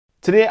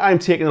Today I'm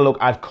taking a look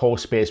at Core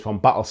Space from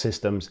Battle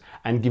Systems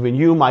and giving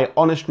you my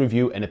honest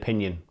review and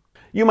opinion.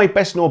 You might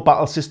best know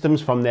Battle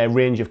Systems from their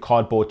range of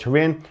cardboard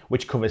terrain,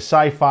 which covers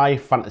sci-fi,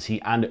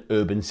 fantasy and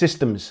urban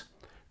systems.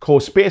 Core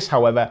Space,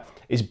 however,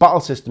 is Battle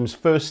Systems'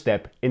 first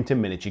step into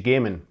miniature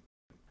gaming.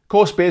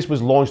 Core Space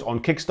was launched on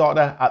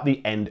Kickstarter at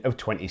the end of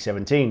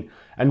 2017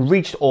 and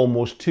reached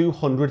almost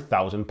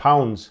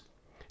 £200,000.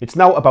 It's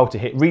now about to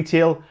hit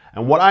retail,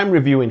 and what I'm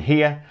reviewing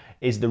here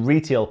is the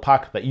retail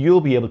pack that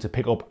you'll be able to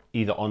pick up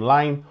either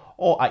online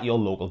or at your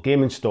local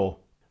gaming store.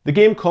 The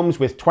game comes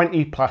with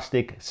 20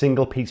 plastic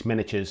single-piece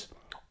miniatures,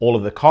 all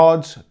of the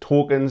cards,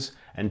 tokens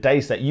and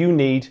dice that you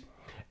need,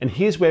 and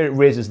here's where it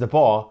raises the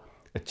bar: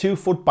 a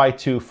 2-foot by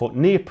 2-foot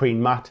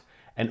neoprene mat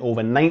and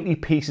over 90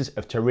 pieces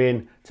of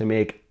terrain to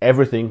make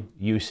everything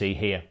you see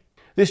here.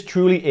 This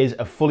truly is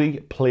a fully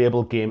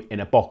playable game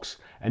in a box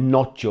and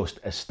not just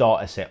a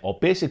starter set or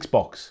basics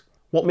box.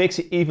 What makes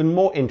it even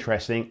more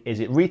interesting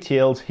is it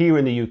retails here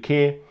in the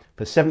UK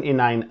for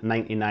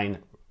 $79.99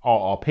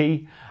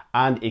 RRP,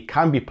 and it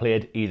can be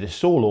played either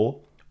solo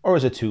or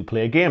as a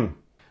 2-player game.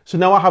 So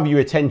now I have your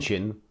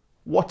attention,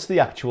 what's the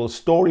actual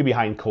story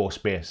behind Core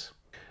Space?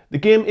 The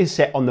game is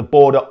set on the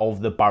border of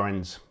the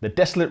Barrens, the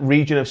desolate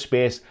region of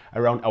space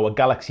around our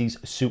galaxy's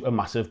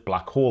supermassive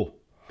black hole.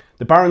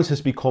 The Barrens has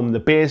become the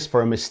base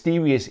for a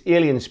mysterious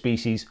alien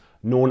species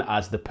known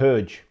as the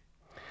Purge.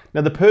 Now,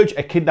 the Purge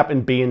are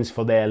kidnapping beings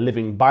for their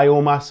living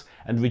biomass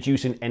and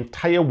reducing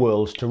entire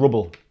worlds to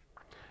rubble.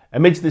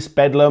 Amidst this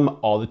bedlam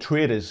are the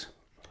traders,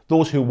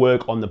 those who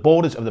work on the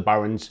borders of the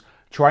Barrens,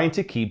 trying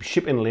to keep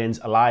shipping lanes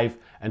alive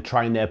and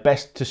trying their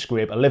best to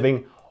scrape a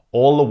living,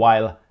 all the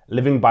while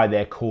living by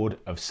their code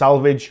of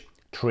salvage,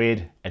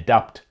 trade,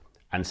 adapt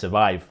and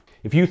survive.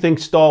 If you think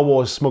Star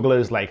Wars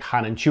smugglers like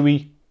Han and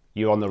Chewie,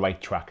 you're on the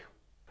right track.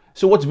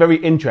 So what's very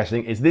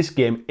interesting is this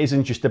game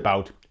isn't just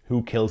about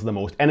who kills the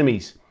most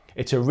enemies.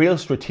 It's a real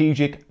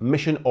strategic,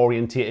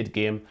 mission-orientated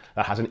game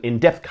that has an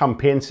in-depth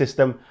campaign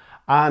system,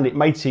 and it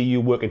might see you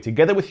working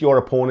together with your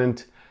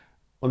opponent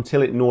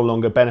until it no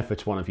longer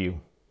benefits one of you.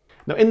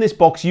 Now, in this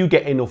box you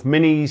get enough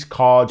minis,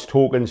 cards,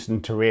 tokens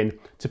and terrain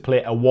to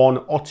play a 1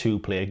 or 2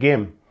 player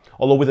game.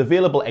 Although with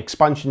available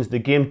expansions the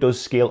game does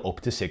scale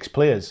up to 6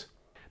 players.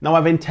 Now,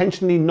 I've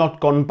intentionally not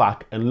gone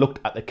back and looked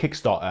at the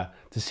Kickstarter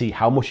to see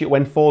how much it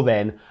went for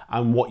then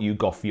and what you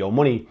got for your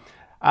money,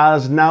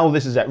 as now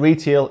this is at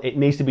retail, it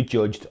needs to be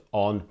judged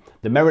on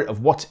the merit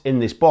of what's in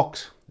this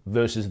box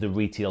versus the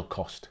retail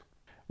cost.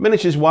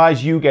 Miniatures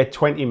wise, you get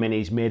 20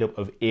 minis made up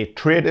of 8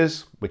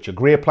 traders, which are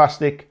grey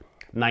plastic,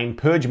 9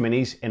 Purge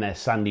minis in a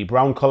sandy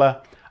brown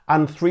colour,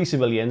 and 3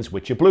 civilians,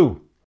 which are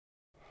blue.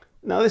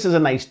 Now, this is a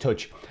nice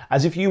touch,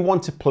 as if you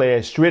want to play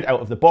straight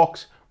out of the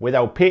box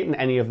without painting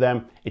any of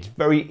them, it's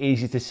very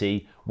easy to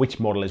see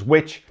which model is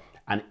which,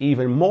 and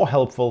even more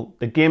helpful,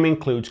 the game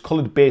includes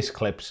coloured base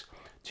clips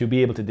to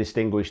be able to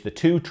distinguish the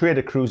 2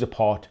 trader crews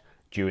apart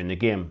during the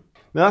game.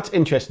 Now, that's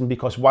interesting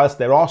because whilst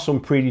there are some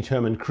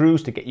predetermined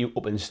crews to get you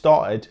up and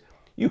started,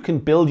 you can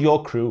build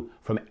your crew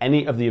from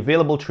any of the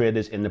available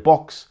traders in the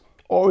box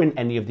or in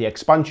any of the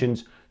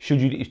expansions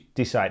should you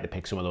decide to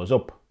pick some of those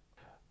up.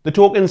 The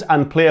tokens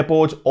and player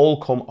boards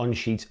all come on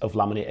sheets of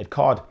laminated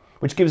card,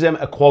 which gives them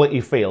a quality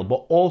feel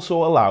but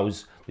also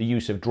allows the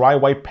use of dry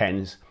white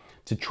pens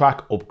to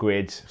track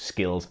upgrades,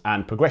 skills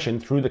and progression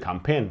through the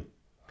campaign.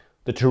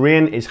 The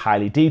terrain is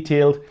highly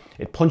detailed,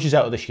 it punches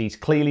out of the sheets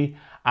clearly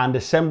and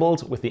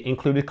assembles with the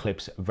included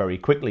clips very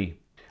quickly.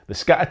 The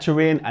scattered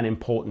terrain and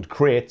important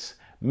crates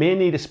may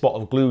need a spot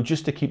of glue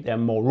just to keep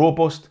them more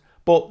robust,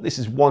 but this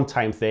is a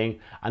one-time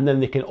thing and then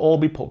they can all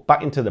be put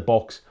back into the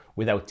box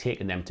without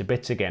taking them to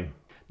bits again.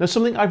 Now,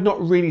 something I've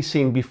not really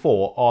seen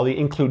before are the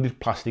included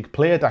plastic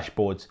player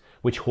dashboards,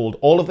 which hold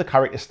all of the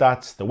character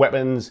stats, the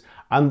weapons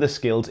and the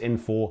skills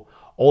info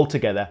all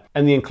together,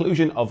 and the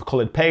inclusion of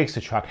coloured pegs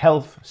to track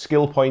health,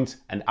 skill points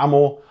and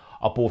ammo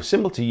are both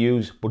simple to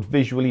use but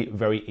visually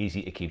very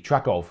easy to keep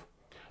track of.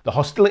 The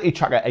hostility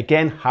tracker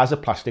again has a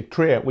plastic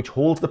tray which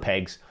holds the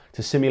pegs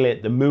to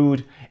simulate the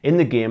mood in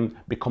the game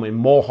becoming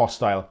more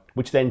hostile,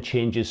 which then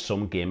changes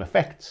some game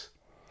effects.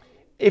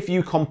 If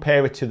you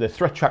compare it to the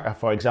threat tracker,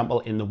 for example,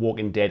 in The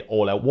Walking Dead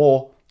All Out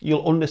War,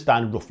 you'll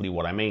understand roughly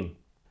what I mean.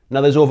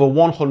 Now, there's over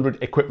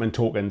 100 equipment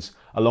tokens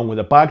along with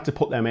a bag to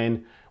put them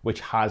in, which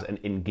has an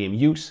in-game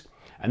use,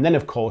 and then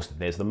of course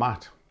there's the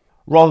mat.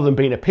 Rather than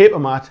being a paper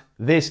mat,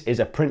 this is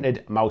a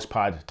printed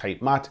mousepad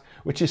type mat,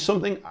 which is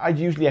something I'd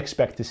usually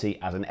expect to see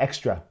as an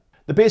extra.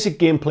 The basic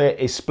gameplay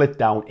is split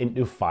down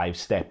into 5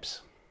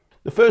 steps.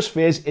 The first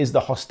phase is the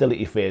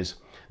hostility phase.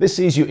 This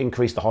sees you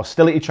increase the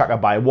hostility tracker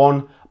by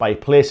 1 by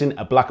placing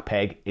a black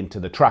peg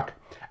into the track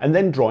and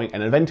then drawing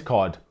an event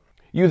card.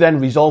 You then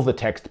resolve the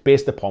text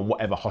based upon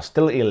whatever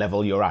hostility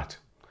level you're at.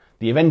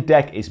 The event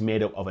deck is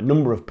made up of a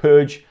number of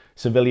Purge,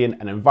 Civilian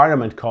and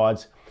Environment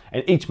cards,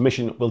 and each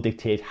mission will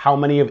dictate how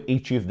many of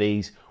each of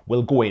these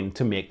will go in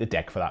to make the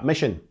deck for that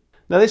mission.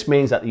 Now, this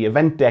means that the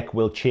event deck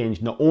will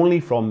change not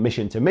only from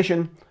mission to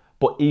mission,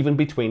 but even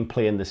between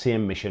playing the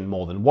same mission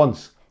more than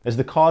once, as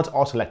the cards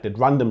are selected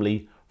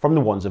randomly from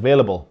the ones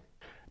available.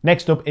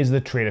 Next up is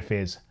the trader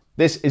phase.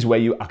 This is where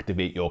you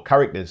activate your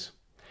characters.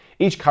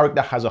 Each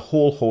character has a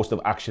whole host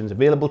of actions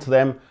available to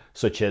them,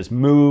 such as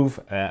move,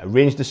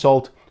 ranged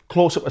assault,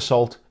 close-up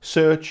assault,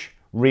 search,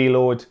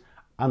 reload,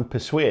 and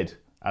persuade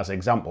as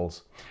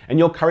examples. And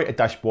your character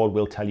dashboard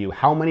will tell you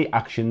how many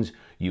actions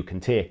you can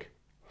take.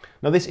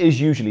 Now this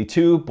is usually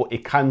 2, but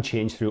it can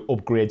change through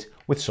upgrades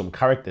with some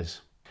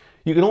characters.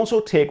 You can also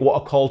take what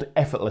are called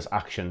effortless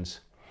actions.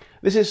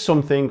 This is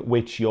something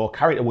which your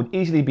character would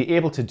easily be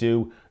able to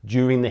do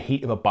during the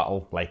heat of a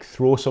battle, like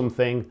throw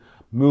something,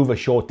 move a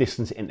short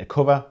distance into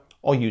cover,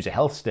 or use a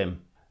health stim.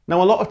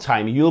 Now a lot of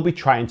time you'll be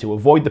trying to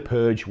avoid the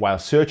purge while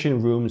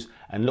searching rooms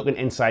and looking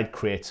inside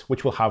crates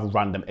which will have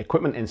random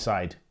equipment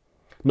inside.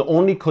 Not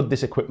only could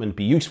this equipment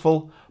be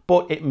useful,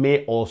 but it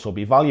may also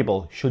be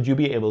valuable should you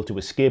be able to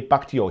escape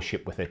back to your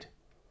ship with it.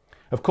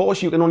 Of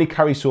course you can only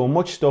carry so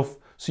much stuff,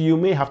 so you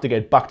may have to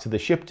get back to the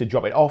ship to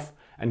drop it off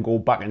and go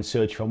back and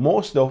search for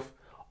more stuff,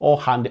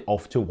 or hand it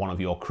off to one of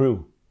your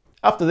crew.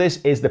 After this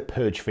is the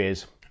purge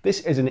phase.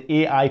 This is an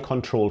AI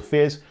controlled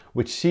phase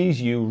which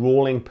sees you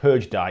rolling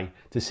purge die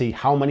to see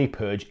how many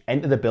purge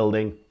enter the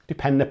building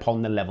depending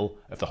upon the level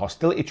of the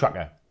hostility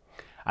tracker.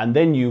 And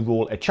then you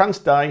roll a chance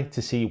die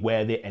to see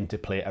where they enter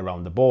play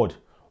around the board,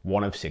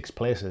 one of 6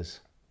 places.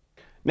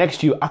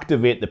 Next you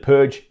activate the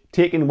purge,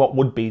 taking what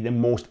would be the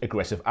most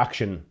aggressive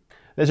action.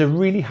 There's a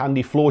really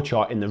handy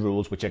flowchart in the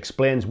rules which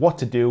explains what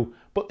to do,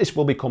 but this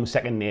will become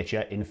second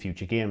nature in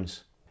future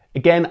games.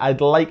 Again, I'd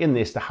liken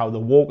this to how the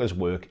walkers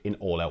work in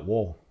All Out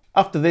War.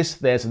 After this,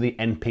 there's the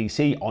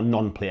NPC or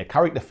non-player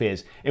character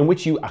phase, in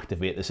which you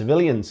activate the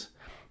civilians.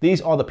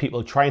 These are the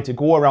people trying to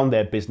go around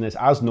their business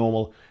as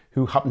normal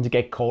who happen to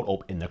get caught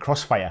up in the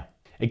crossfire.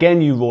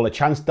 Again, you roll a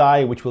chance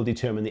die which will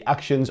determine the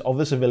actions of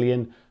the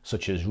civilian,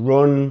 such as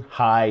run,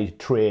 hide,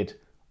 trade,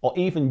 or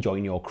even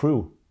join your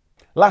crew.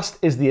 Last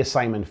is the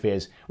assignment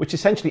phase, which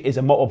essentially is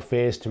a mop-up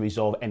phase to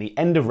resolve any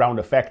end of round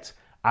effects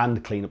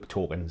and clean up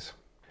tokens.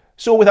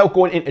 So without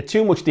going into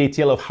too much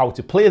detail of how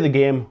to play the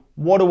game,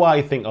 what do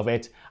I think of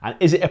it, and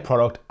is it a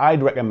product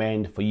I'd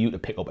recommend for you to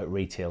pick up at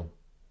retail?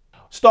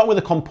 Start with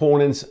the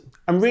components.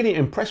 I'm really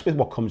impressed with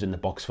what comes in the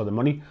box for the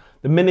money.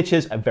 The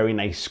miniatures are very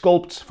nice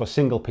sculpts for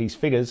single piece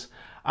figures,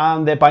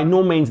 and they're by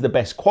no means the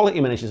best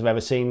quality miniatures I've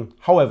ever seen.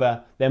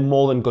 However, they're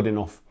more than good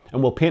enough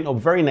and will paint up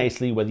very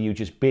nicely whether you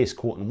just base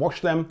coat and wash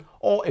them,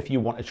 or if you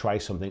want to try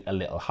something a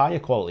little higher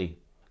quality.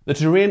 The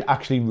terrain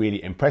actually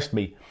really impressed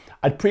me.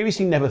 I'd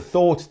previously never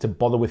thought to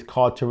bother with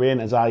card terrain,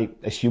 as I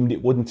assumed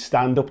it wouldn't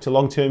stand up to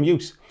long-term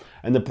use,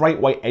 and the bright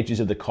white edges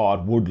of the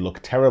card would look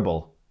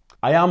terrible.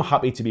 I am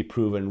happy to be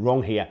proven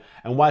wrong here,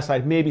 and whilst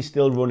I'd maybe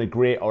still run a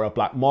grey or a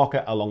black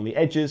marker along the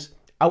edges,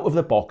 out of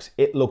the box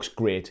it looks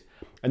great,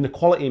 and the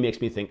quality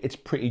makes me think it's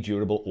pretty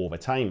durable over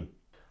time.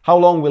 How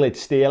long will it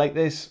stay like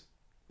this?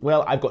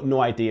 Well, I've got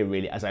no idea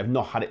really, as I've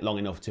not had it long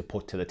enough to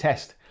put to the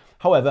test.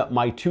 However,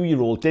 my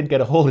 2-year-old did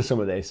get a hold of some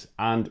of this,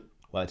 and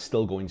well, it's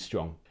still going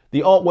strong.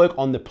 The artwork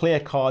on the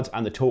player cards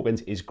and the tokens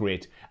is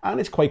great, and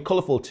it's quite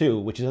colourful too,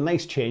 which is a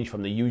nice change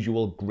from the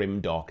usual grim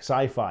dark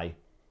sci-fi.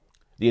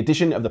 The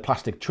addition of the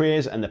plastic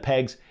trays and the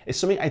pegs is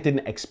something I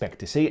didn't expect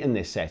to see in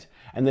this set,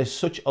 and there's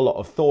such a lot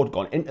of thought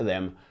gone into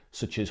them,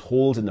 such as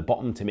holes in the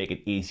bottom to make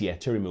it easier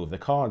to remove the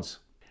cards.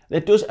 There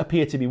does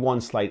appear to be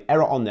one slight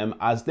error on them,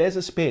 as there's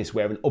a space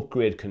where an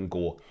upgrade can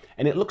go,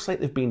 and it looks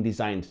like they've been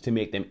designed to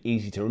make them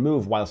easy to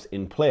remove whilst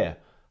in play.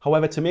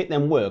 However, to make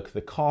them work,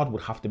 the card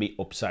would have to be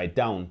upside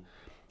down.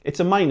 It's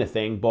a minor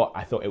thing, but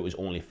I thought it was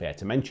only fair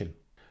to mention.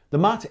 The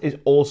mat is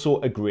also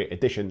a great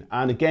addition,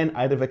 and again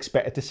I'd have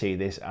expected to see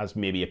this as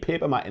maybe a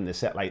paper mat in the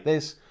set like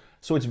this,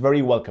 so it's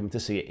very welcome to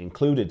see it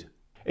included.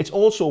 It's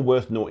also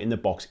worth noting the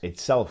box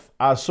itself,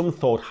 as some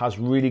thought has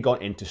really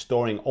gone into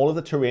storing all of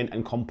the terrain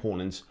and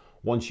components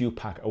once you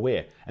pack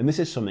away, and this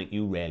is something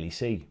you rarely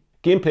see.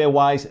 Gameplay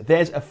wise,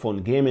 there's a fun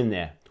game in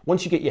there.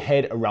 Once you get your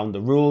head around the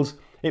rules,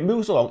 it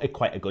moves along at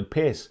quite a good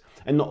pace,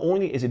 and not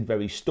only is it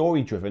very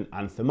story driven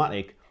and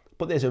thematic,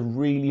 but there's a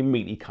really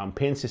meaty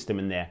campaign system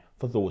in there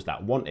for those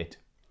that want it.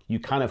 You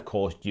can of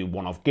course do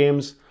one-off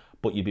games,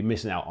 but you'd be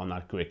missing out on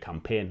that great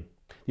campaign.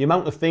 The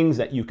amount of things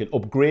that you can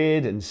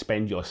upgrade and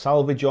spend your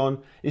salvage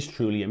on is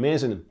truly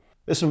amazing.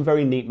 There's some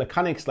very neat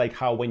mechanics, like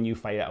how when you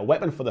fire a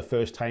weapon for the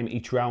first time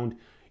each round,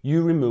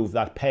 you remove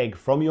that peg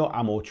from your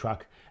ammo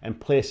track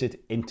and place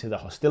it into the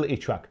hostility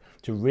track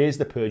to raise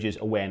the purge's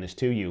awareness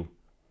to you.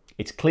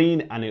 It's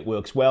clean and it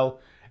works well,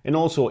 and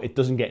also it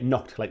doesn't get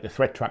knocked like the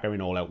threat tracker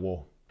in All Out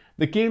War.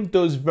 The game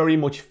does very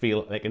much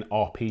feel like an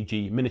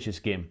RPG miniatures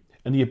game,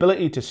 and the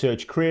ability to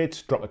search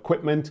crates, drop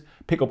equipment,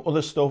 pick up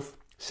other stuff,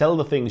 sell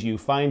the things you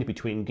find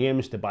between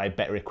games to buy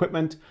better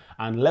equipment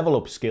and level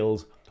up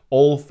skills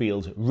all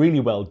feels really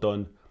well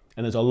done,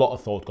 and there's a lot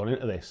of thought gone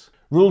into this.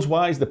 Rules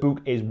wise, the book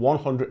is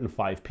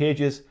 105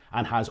 pages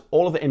and has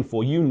all of the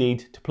info you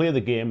need to play the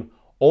game,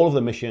 all of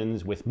the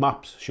missions with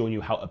maps showing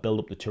you how to build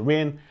up the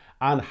terrain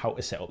and how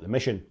to set up the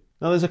mission.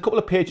 Now there's a couple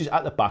of pages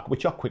at the back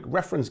which are quick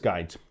reference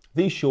guides.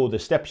 These show the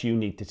steps you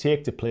need to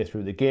take to play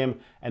through the game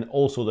and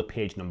also the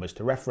page numbers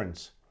to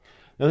reference.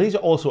 Now these are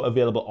also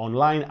available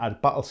online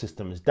at Battle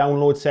Systems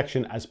download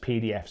section as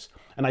PDFs,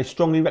 and I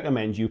strongly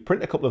recommend you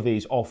print a couple of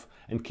these off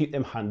and keep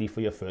them handy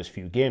for your first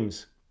few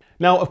games.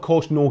 Now of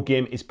course no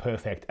game is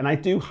perfect, and I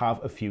do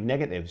have a few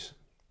negatives.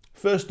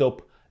 First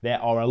up,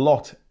 there are a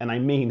lot, and I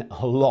mean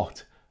a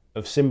lot,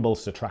 of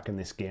symbols to track in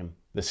this game.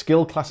 The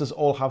skill classes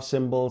all have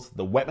symbols,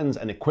 the weapons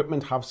and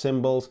equipment have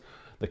symbols,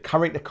 the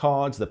character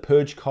cards, the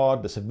purge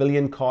card, the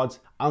civilian cards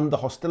and the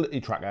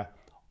hostility tracker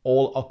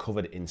all are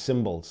covered in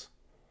symbols.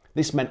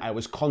 This meant I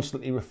was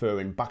constantly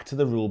referring back to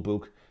the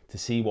rulebook to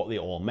see what they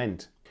all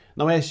meant.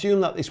 Now I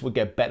assume that this would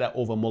get better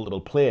over multiple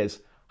players,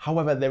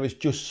 however there is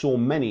just so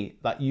many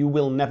that you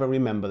will never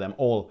remember them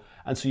all,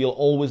 and so you'll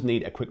always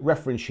need a quick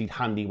reference sheet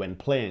handy when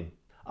playing.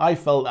 I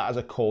felt that as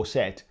a core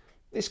set,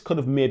 this could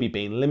have maybe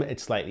been limited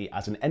slightly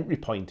as an entry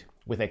point,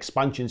 with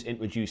expansions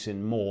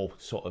introducing more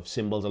sort of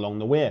symbols along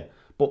the way,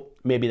 but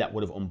maybe that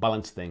would have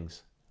unbalanced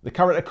things. The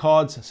character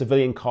cards,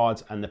 civilian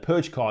cards and the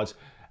purge cards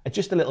are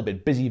just a little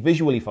bit busy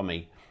visually for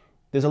me.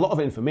 There's a lot of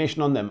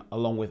information on them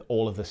along with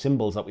all of the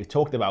symbols that we've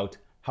talked about.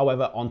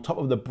 However, on top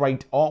of the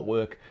bright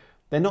artwork,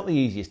 they're not the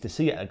easiest to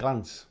see at a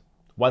glance.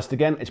 Whilst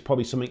again, it's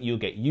probably something you'll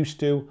get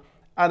used to,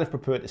 I'd have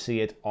preferred to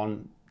see it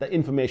on the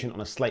information on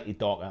a slightly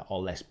darker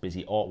or less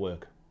busy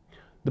artwork.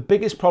 The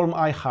biggest problem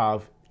I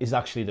have is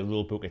actually the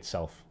rulebook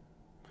itself.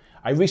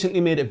 I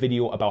recently made a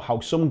video about how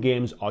some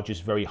games are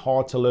just very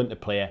hard to learn to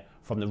play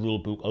from the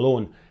rulebook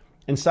alone,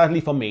 and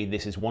sadly for me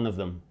this is one of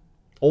them.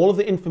 All of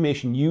the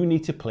information you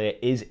need to play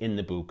is in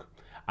the book,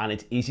 and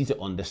it's easy to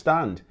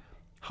understand.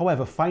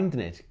 However,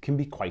 finding it can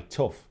be quite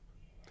tough.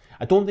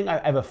 I don't think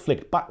I've ever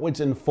flicked backwards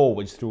and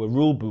forwards through a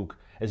rulebook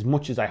as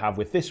much as I have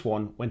with this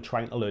one when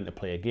trying to learn to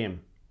play a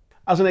game.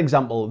 As an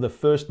example, the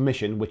first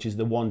mission, which is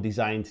the one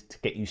designed to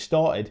get you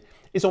started,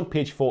 is on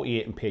page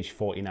 48 and page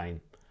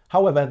 49.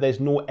 However, there's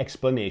no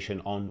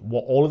explanation on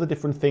what all of the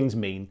different things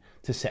mean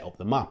to set up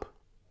the map.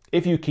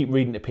 If you keep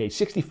reading to page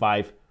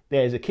 65,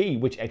 there's a key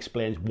which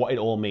explains what it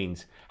all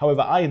means.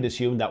 However, I had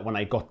assumed that when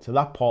I got to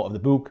that part of the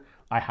book,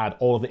 I had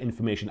all of the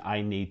information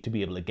I need to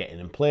be able to get in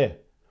and play.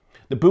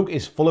 The book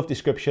is full of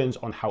descriptions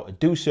on how to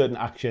do certain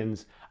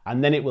actions,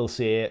 and then it will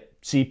say,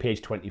 see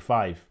page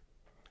 25.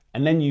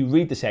 And then you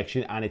read the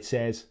section and it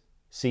says,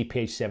 see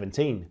page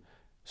 17.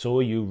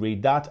 So you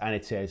read that and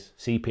it says,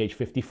 see page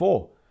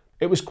 54.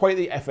 It was quite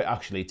the effort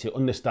actually to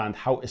understand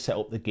how to set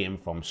up the game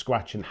from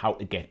scratch and how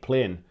to get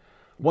playing.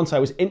 Once I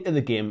was into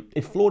the game,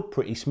 it flowed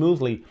pretty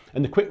smoothly,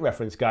 and the quick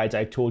reference guides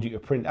I told you to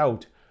print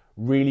out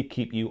really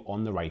keep you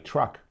on the right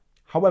track.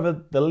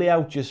 However, the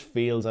layout just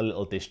feels a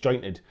little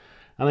disjointed,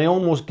 and I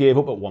almost gave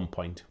up at one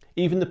point.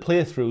 Even the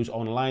playthroughs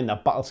online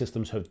that Battle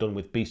Systems have done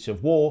with Beasts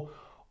of War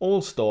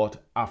all start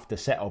after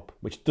setup,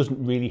 which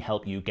doesn't really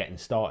help you getting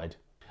started.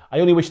 I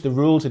only wish the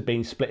rules had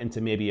been split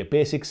into maybe a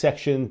basic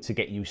section to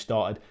get you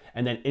started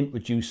and then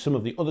introduce some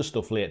of the other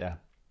stuff later.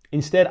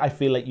 Instead, I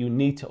feel like you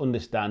need to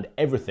understand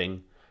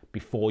everything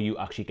before you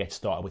actually get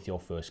started with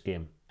your first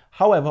game.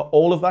 However,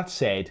 all of that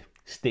said,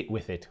 stick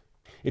with it.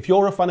 If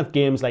you're a fan of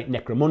games like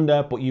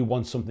Necromunda but you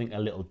want something a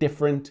little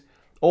different,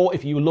 or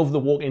if you love The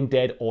Walking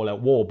Dead All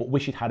Out War but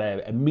wish it had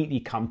a meaty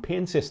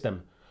campaign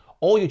system,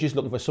 or you're just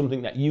looking for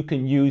something that you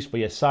can use for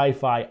your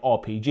sci-fi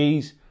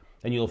RPGs,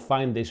 then you'll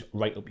find this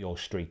right up your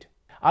street.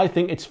 I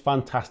think it's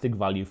fantastic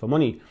value for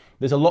money.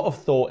 There's a lot of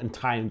thought and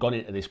time gone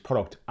into this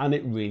product, and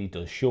it really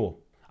does show.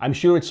 I'm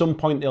sure at some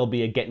point there'll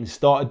be a getting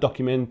started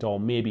document, or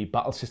maybe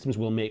Battle Systems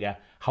will make a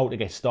how to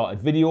get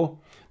started video.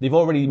 They've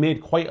already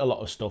made quite a lot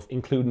of stuff,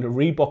 including a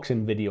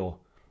reboxing video.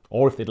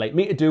 Or if they'd like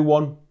me to do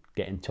one,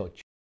 get in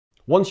touch.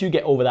 Once you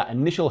get over that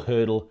initial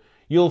hurdle,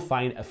 you'll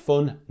find a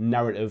fun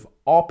narrative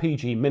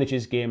RPG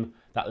miniatures game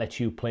that lets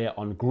you play it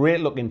on great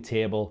looking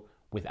table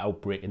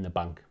without breaking the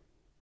bank.